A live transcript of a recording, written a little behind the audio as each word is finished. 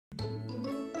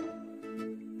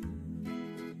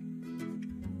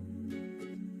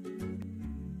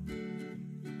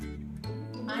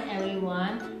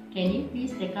everyone. Can you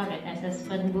please take out the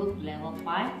assessment book level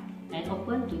 5 and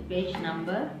open to page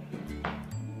number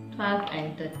 12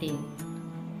 and 13.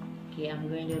 Okay, I'm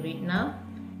going to read now.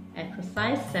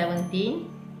 Exercise 17.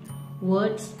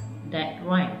 Words that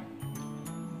rhyme.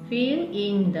 Fill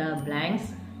in the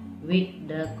blanks with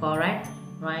the correct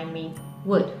rhyming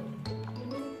word.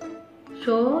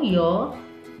 Show your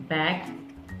bag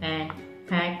and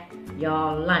pack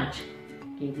your lunch.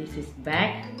 Okay, this is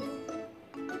bag.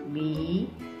 B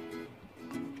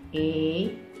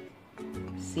A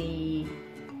C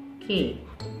K.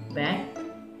 Bag.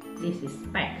 This is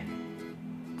pack.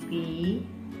 P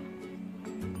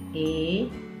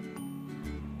A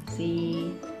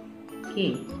C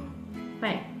K.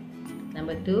 Pack.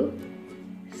 Number 2.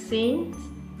 Since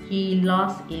he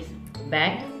lost his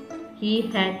bag, he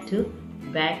had to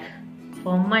beg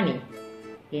for money.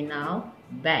 Okay, now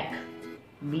bag.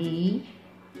 B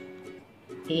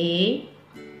A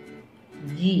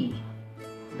G.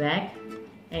 Bag.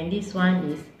 And this one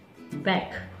is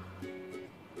bag.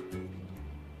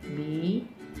 B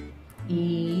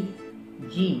E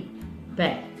G.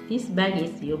 Bag. This bag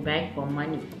is your bag for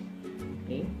money.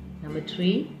 Okay. Number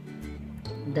 3.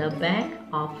 The bag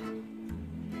of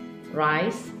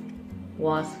rice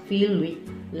was filled with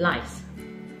lice.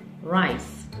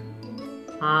 Rice.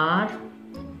 R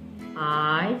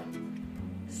I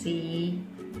C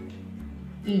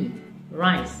E.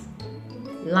 Rice.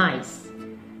 Lice.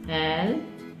 L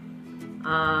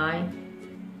I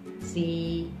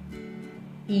C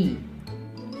E.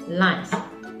 Lice.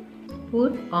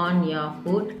 Put on your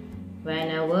hood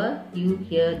whenever you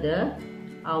hear the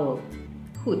owl.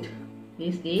 Hood.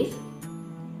 This is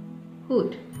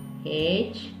hood.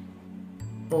 H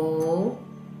O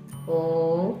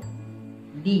O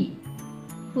D.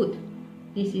 Hood.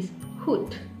 This is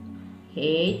hood.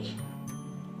 H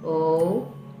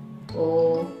O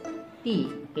O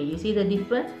T. Okay, you see the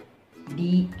difference?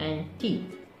 D and T.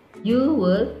 You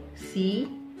will see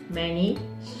many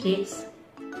ships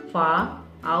far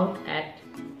out at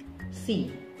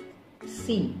sea.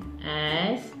 C.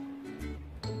 S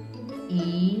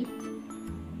E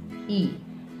E.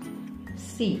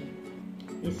 C.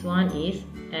 This one is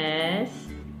S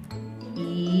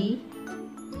E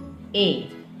A.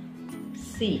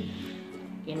 C.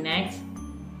 Okay, next.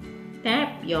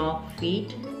 Tap your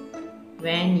feet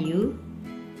when you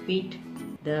feed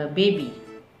the baby.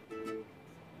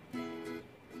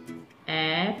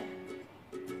 F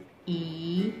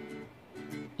E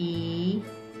E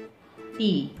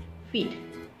T. Feet.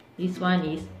 This one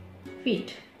is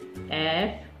feet.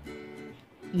 F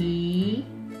E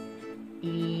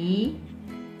E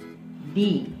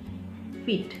D.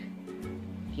 Feet.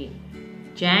 Okay.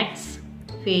 Jack's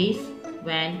face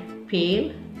went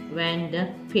pale when the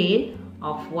pail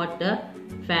of water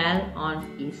fell on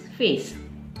his face.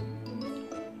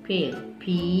 Pale.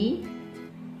 P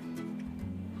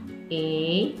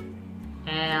A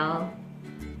L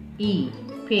E.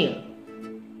 Pale.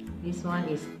 This one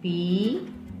is P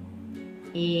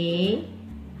A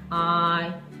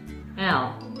I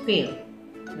L. Pale.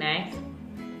 Next.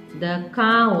 The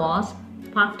car was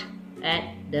parked at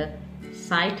the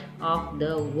site of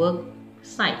the work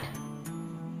site.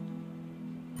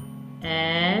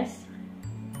 S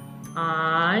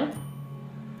I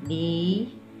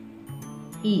D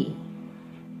E.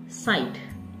 Site.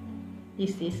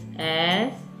 This is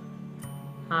S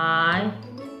I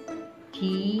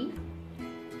T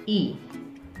E.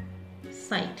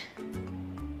 Site.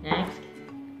 Next.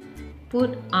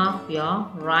 Put up your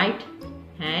right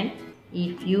hand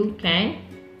if you can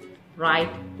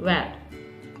write well.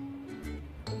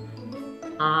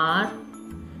 R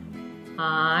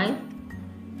I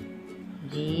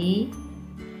G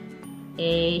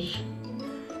H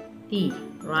T.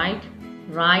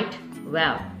 Write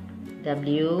well.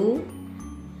 W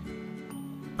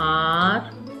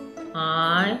R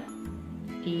I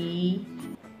T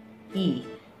E.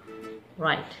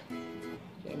 Right.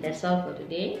 Okay, that's all for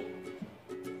today.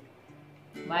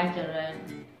 Bye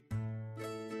children.